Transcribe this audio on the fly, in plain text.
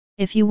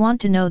If you want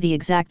to know the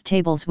exact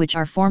tables which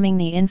are forming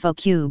the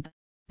InfoCube,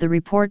 the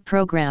report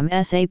program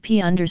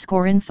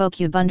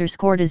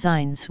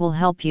SAP_InfoCube_designs will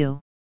help you.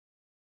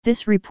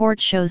 This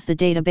report shows the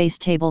database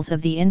tables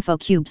of the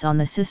InfoCubes on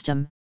the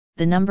system,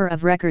 the number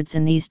of records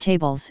in these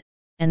tables,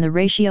 and the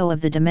ratio of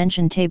the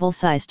dimension table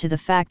size to the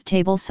fact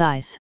table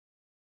size.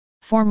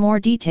 For more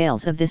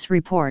details of this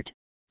report,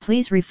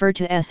 please refer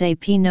to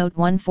SAP Note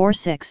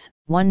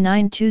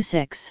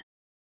 146-1926.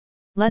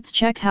 Let's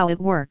check how it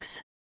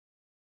works.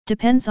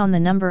 Depends on the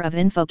number of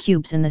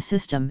InfoCubes in the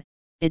system,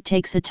 it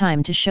takes a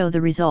time to show the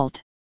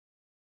result.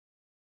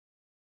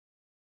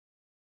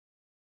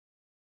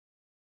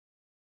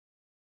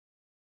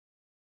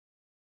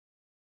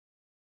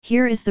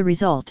 Here is the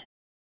result.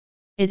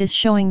 It is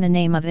showing the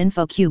name of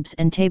InfoCubes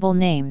and table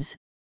names,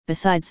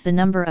 besides the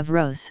number of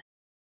rows,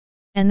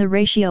 and the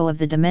ratio of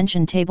the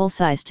dimension table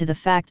size to the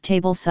fact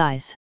table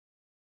size.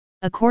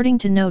 According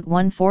to Note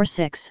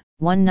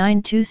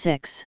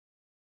 146-1926.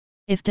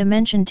 If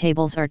dimension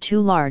tables are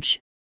too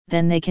large,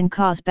 then they can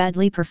cause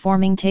badly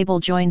performing table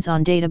joins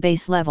on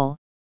database level,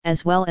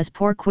 as well as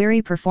poor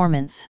query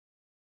performance.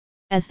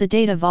 As the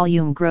data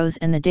volume grows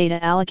and the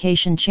data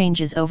allocation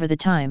changes over the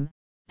time,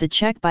 the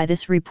check by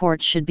this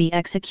report should be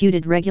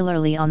executed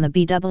regularly on the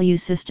BW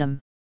system.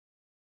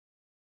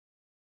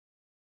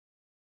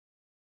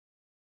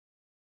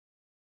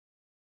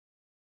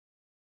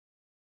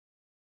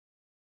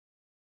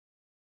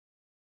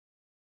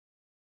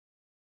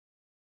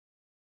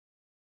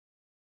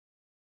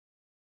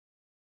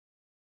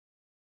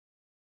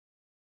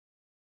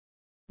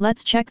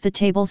 Let's check the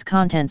table's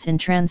contents in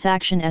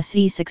transaction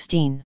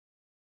SE16.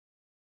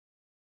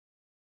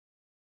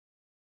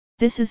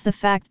 This is the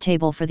fact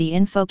table for the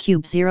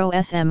InfoCube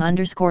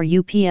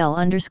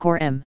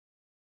 0SM_UPL_M.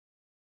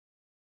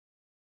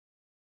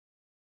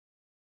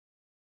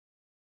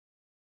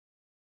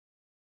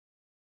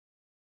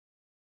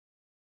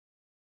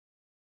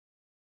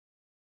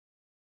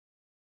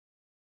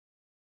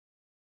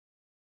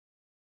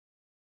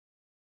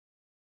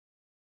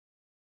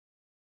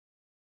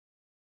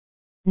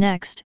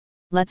 Next,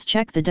 let's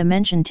check the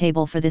dimension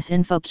table for this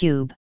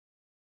InfoCube.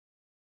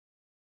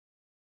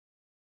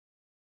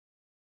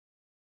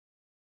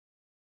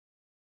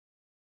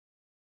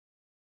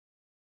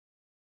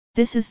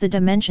 This is the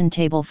dimension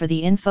table for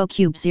the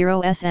InfoCube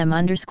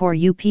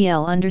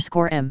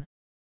 0SM_UPL_M.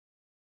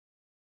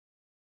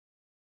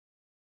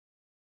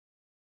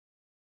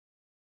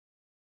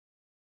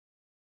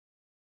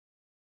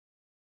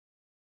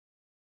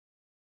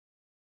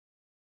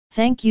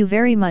 Thank you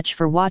very much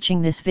for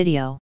watching this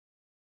video.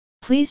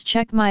 Please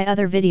check my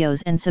other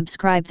videos and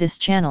subscribe this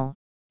channel,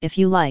 if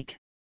you like.